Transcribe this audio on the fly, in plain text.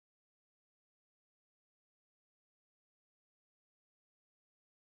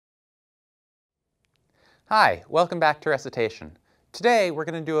Hi, welcome back to recitation. Today we're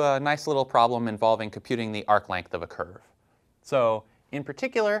going to do a nice little problem involving computing the arc length of a curve. So in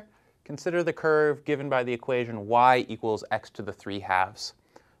particular, consider the curve given by the equation y equals x to the 3/2.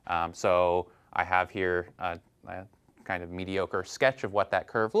 So I have here a kind of mediocre sketch of what that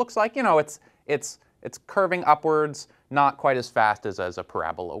curve looks like. You know, it's curving upwards, not quite as fast as a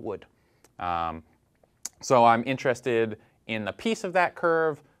parabola would. So I'm interested in the piece of that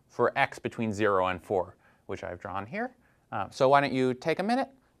curve for x between 0 and 4, which I've drawn here. So why don't you take a minute,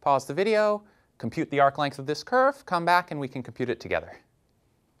 pause the video, compute the arc length of this curve, come back and we can compute it together.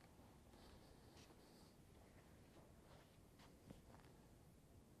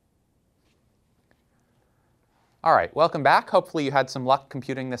 All right, welcome back. Hopefully you had some luck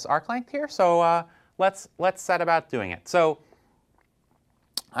computing this arc length here. So let's set about doing it. So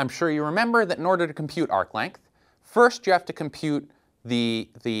I'm sure you remember that in order to compute arc length, first you have to compute the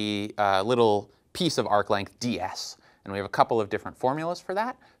little piece of arc length ds. And we have a couple of different formulas for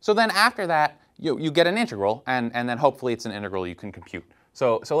that. So then after that, you get an integral, and then hopefully it's an integral you can compute.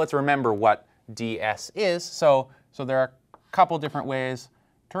 So let's remember what ds is. So there are a couple different ways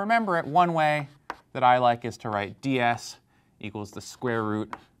to remember it. One way that I like is to write ds equals the square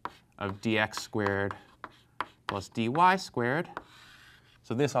root of dx squared plus dy squared.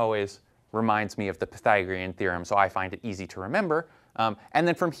 So this always reminds me of the Pythagorean theorem, so I find it easy to remember. And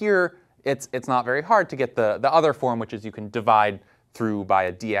then from here, it's not very hard to get the other form, which is you can divide through by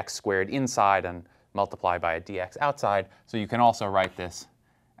a dx squared inside and multiply by a dx outside. So you can also write this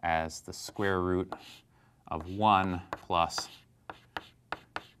as the square root of 1 plus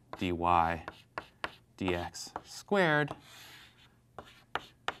dy dx squared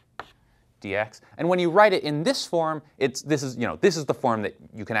dx. And when you write it in this form, this is the form that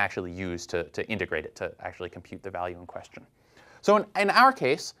you can actually use to integrate it, to actually compute the value in question. So in our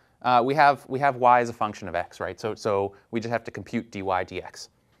case, we have y as a function of x, right? So we just have to compute dy dx.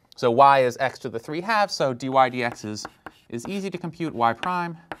 So y is x to the 3/2, so dy dx is easy to compute. Y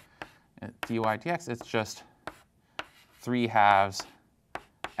prime dy dx, it's just 3/2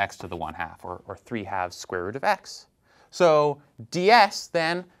 x to the 1/2, or 3/2 square root of x. So ds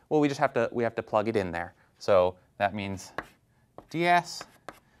then, well, we have to plug it in there. So that means ds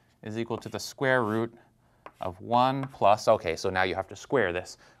is equal to the square root of 1 plus, OK, so now you have to square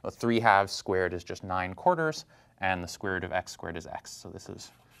this. Well, 3/2 squared is just 9/4, and the square root of x squared is x. So this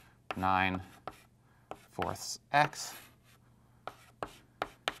is 9/4 x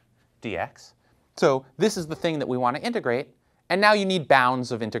dx. So this is the thing that we want to integrate. And now you need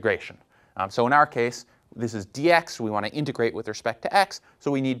bounds of integration. So in our case, this is dx. We want to integrate with respect to x. So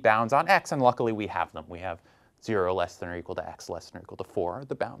we need bounds on x. And luckily, we have them. We have 0 less than or equal to x less than or equal to 4,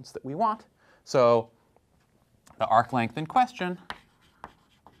 the bounds that we want. So the arc length in question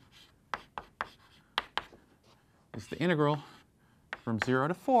is the integral from 0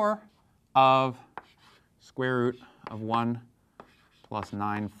 to 4 of square root of 1 plus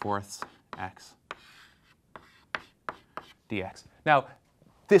 9/4 x dx. Now,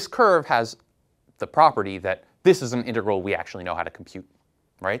 this curve has the property that this is an integral we actually know how to compute,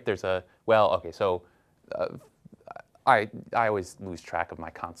 right? There's a, well, OK, so I always lose track of my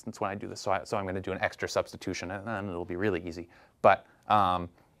constants when I do this, so I'm going to do an extra substitution, and then it'll be really easy. But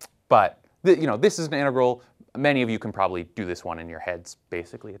this is an integral. Many of you can probably do this one in your heads,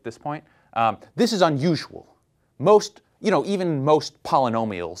 basically, at this point. This is unusual. Even most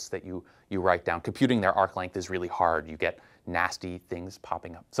polynomials that you write down, computing their arc length is really hard. You get nasty things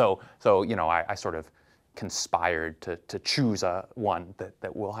popping up. So I sort of conspired to choose one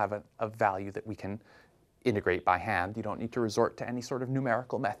that will have a value that we can integrate by hand. You don't need to resort to any sort of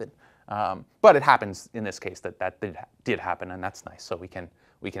numerical method. But it happens in this case that did happen, and that's nice. So we can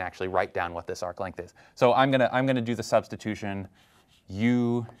actually write down what this arc length is. So I'm gonna do the substitution.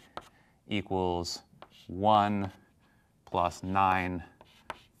 U equals 1 plus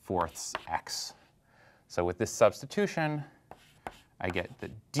 9/4 x. So with this substitution, I get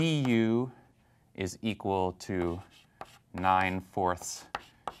that du is equal to 9/4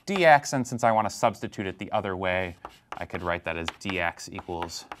 dx. And since I want to substitute it the other way, I could write that as dx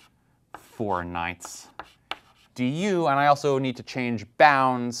equals 4/9 du. And I also need to change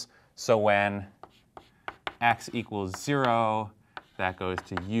bounds. So when x equals 0, that goes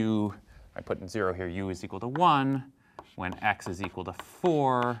to u. I put in 0 here, u is equal to 1. When x is equal to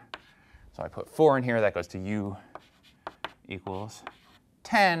 4, so I put 4 in here, that goes to u equals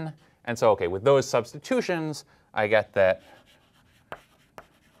 10. And so, OK, with those substitutions, I get that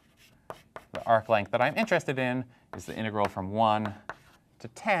the arc length that I'm interested in is the integral from 1 to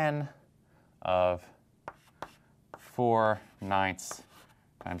 10 of 4/9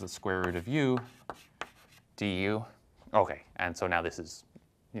 times the square root of u du. Okay, and so now this is,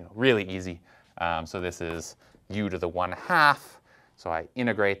 really easy. So this is u to the 1/2. So I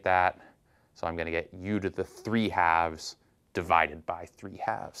integrate that. So I'm going to get u to the 3/2 divided by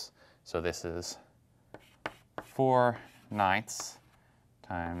 3/2. So this is 4/9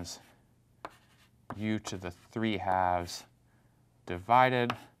 times u to the 3/2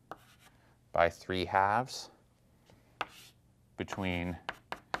 divided by 3/2 between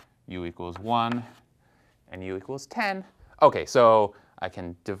u equals 1 and u equals 10. Okay, so I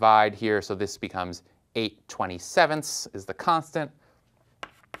can divide here. So this becomes 8/27 is the constant.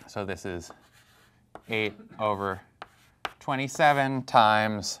 So this is 8/27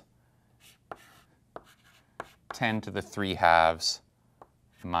 times 10 to the 3/2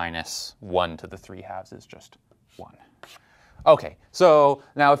 minus 1 to the 3/2 is just 1. Okay, so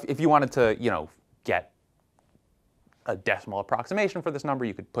now if you wanted to, get a decimal approximation for this number,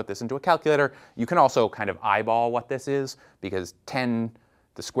 you could put this into a calculator. You can also kind of eyeball what this is, because 10,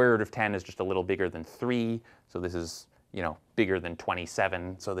 the square root of 10 is just a little bigger than 3. So this is, bigger than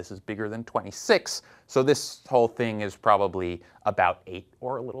 27. So this is bigger than 26. So this whole thing is probably about 8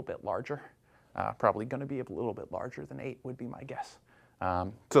 or a little bit larger. Probably going to be a little bit larger than 8 would be my guess.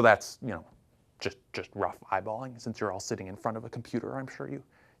 So that's, just rough eyeballing. Since you're all sitting in front of a computer, I'm sure you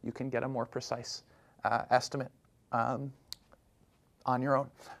can get a more precise estimate on your own.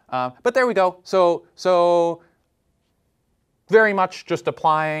 But there we go. So very much just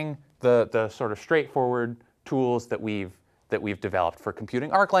applying the sort of straightforward tools that we've developed for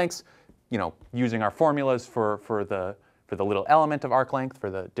computing arc lengths. Using our formulas for the little element of arc length,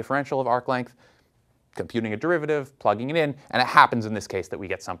 for the differential of arc length, computing a derivative, plugging it in, and it happens in this case that we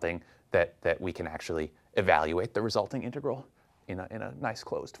get something that we can actually evaluate the resulting integral in a nice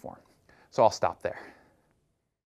closed form. So I'll stop there.